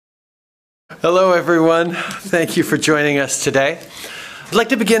Hello, everyone. Thank you for joining us today. I'd like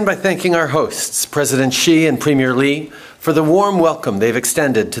to begin by thanking our hosts, President Xi and Premier Li, for the warm welcome they've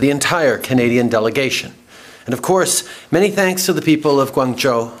extended to the entire Canadian delegation. And of course, many thanks to the people of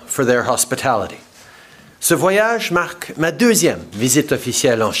Guangzhou for their hospitality. Ce voyage marque ma deuxième visite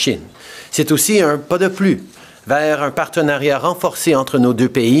officielle en Chine. C'est aussi un pas de plus vers un partenariat renforcé entre nos deux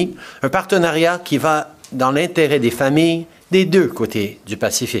pays, un partenariat qui va dans l'intérêt des familles des deux côtés du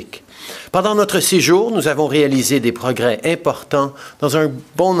Pacifique. Pendant notre séjour, nous avons réalisé des progrès importants dans un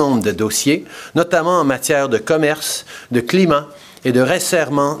bon nombre de dossiers, notamment en matière de commerce, de climat et de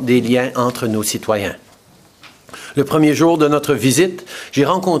resserrement des liens entre nos citoyens. Le premier jour de notre visite, j'ai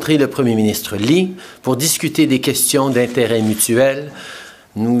rencontré le Premier ministre Li pour discuter des questions d'intérêt mutuel.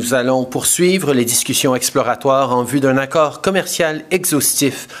 Nous allons poursuivre les discussions exploratoires en vue d'un accord commercial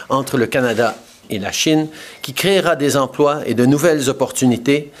exhaustif entre le Canada et la Chine qui créera des emplois et de nouvelles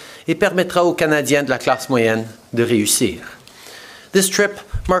opportunités et permettra aux Canadiens de la classe moyenne de réussir. This trip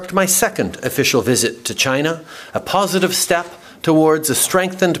marked my second official visit to China, a positive step towards a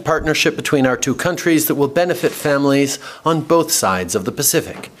strengthened partnership between our two countries that will benefit families on both sides of the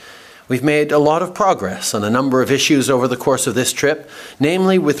Pacific. We've made a lot of progress on a number of issues over the course of this trip,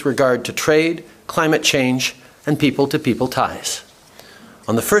 namely with regard to trade, climate change, and people-to-people ties.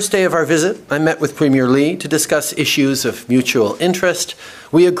 On the first day of our visit, I met with Premier Li to discuss issues of mutual interest.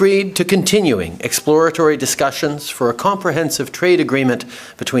 We agreed to continuing exploratory discussions for a comprehensive trade agreement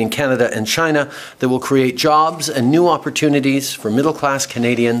between Canada and China that will create jobs and new opportunities for middle-class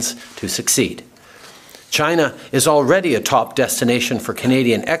Canadians to succeed. China is already a top destination for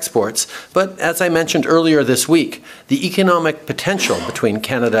Canadian exports, but as I mentioned earlier this week, the economic potential between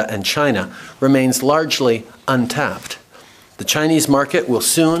Canada and China remains largely untapped. The Chinese market will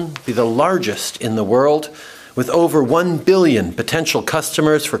soon be the largest in the world. With over 1 billion potential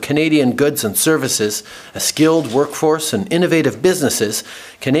customers for Canadian goods and services, a skilled workforce and innovative businesses,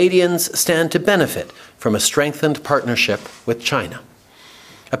 Canadians stand to benefit from a strengthened partnership with China.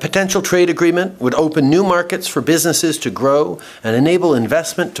 A potential trade agreement would open new markets for businesses to grow and enable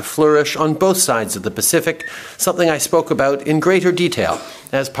investment to flourish on both sides of the Pacific, something I spoke about in greater detail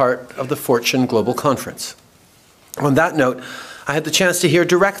as part of the Fortune Global Conference. On that note, I had the chance to hear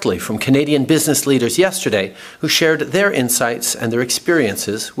directly from Canadian business leaders yesterday who shared their insights and their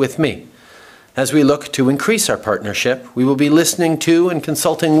experiences with me. As we look to increase our partnership, we will be listening to and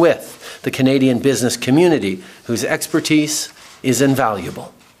consulting with the Canadian business community whose expertise is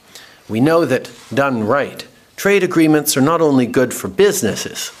invaluable. We know that, done right, trade agreements are not only good for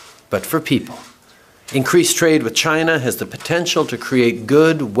businesses, but for people. Increased trade with China has the potential to create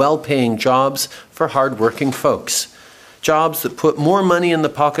good, well-paying jobs for hard-working folks. Jobs that put more money in the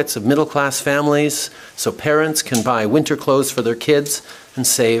pockets of middle-class families so parents can buy winter clothes for their kids and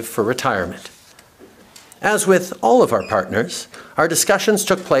save for retirement. As with all of our partners, our discussions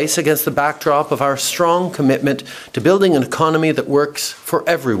took place against the backdrop of our strong commitment to building an economy that works for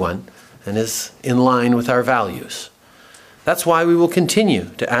everyone and is in line with our values. That's why we will continue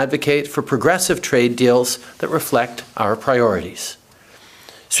to advocate for progressive trade deals that reflect our priorities.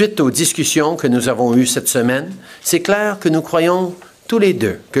 Suite aux discussions que nous avons eues cette semaine, c'est clair que nous croyons tous les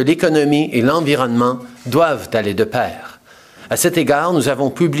deux que l'économie et l'environnement doivent aller de pair. À cet égard, nous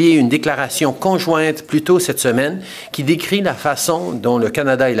avons publié une déclaration conjointe plus tôt cette semaine qui décrit la façon dont le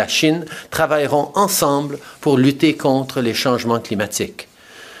Canada et la Chine travailleront ensemble pour lutter contre les changements climatiques.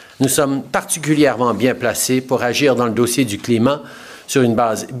 Nous sommes particulièrement bien placés pour agir dans le dossier du climat sur une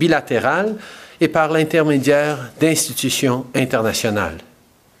base bilatérale et par l'intermédiaire d'institutions internationales.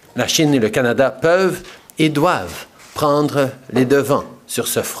 La Chine et le Canada peuvent et doivent prendre les devants sur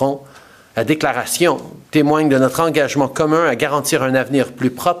ce front. La déclaration témoigne de notre engagement commun à garantir un avenir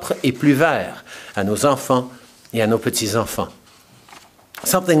plus propre et plus vert à nos enfants et à nos petits-enfants.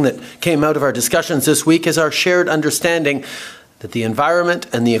 Something that came out of our discussions this week is our shared understanding that the environment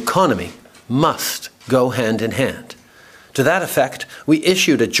and the economy must go hand in hand. To that effect, we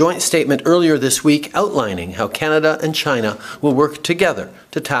issued a joint statement earlier this week outlining how Canada and China will work together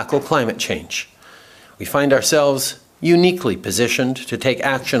to tackle climate change. We find ourselves uniquely positioned to take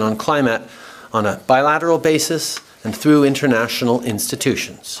action on climate on a bilateral basis and through international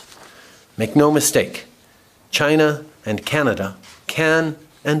institutions. Make no mistake, China and Canada can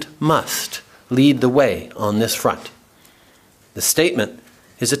and must lead the way on this front. The statement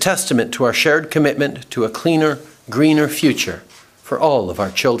is a testament to our shared commitment to a cleaner, greener future for all of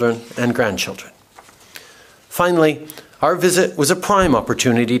our children and grandchildren. Finally, our visit was a prime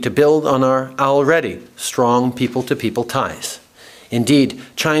opportunity to build on our already strong people-to-people ties. Indeed,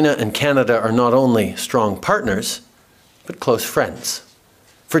 China and Canada are not only strong partners, but close friends.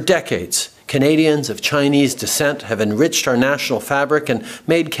 For decades, Canadians of Chinese descent have enriched our national fabric and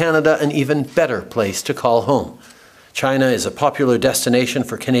made Canada an even better place to call home. China is a popular destination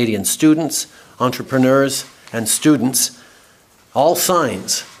for Canadian students, entrepreneurs, and students. All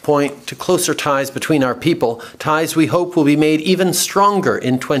signs point to closer ties between our people, ties we hope will be made even stronger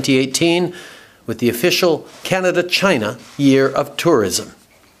in 2018 with the official Canada-China Year of Tourism.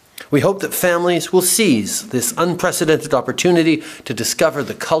 We hope that families will seize this unprecedented opportunity to discover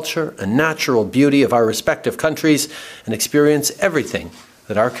the culture and natural beauty of our respective countries and experience everything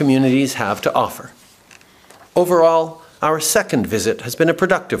that our communities have to offer. Overall, our second visit has been a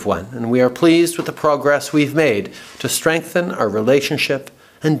productive one, and we are pleased with the progress we've made to strengthen our relationship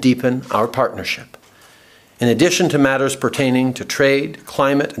and deepen our partnership. In addition to matters pertaining to trade,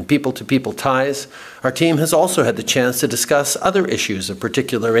 climate, and people-to-people ties, our team has also had the chance to discuss other issues of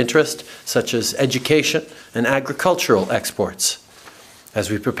particular interest, such as education and agricultural exports. As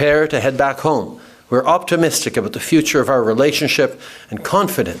we prepare to head back home, we're optimistic about the future of our relationship and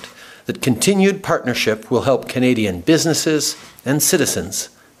confident that continued partnership will help Canadian businesses and citizens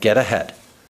get ahead.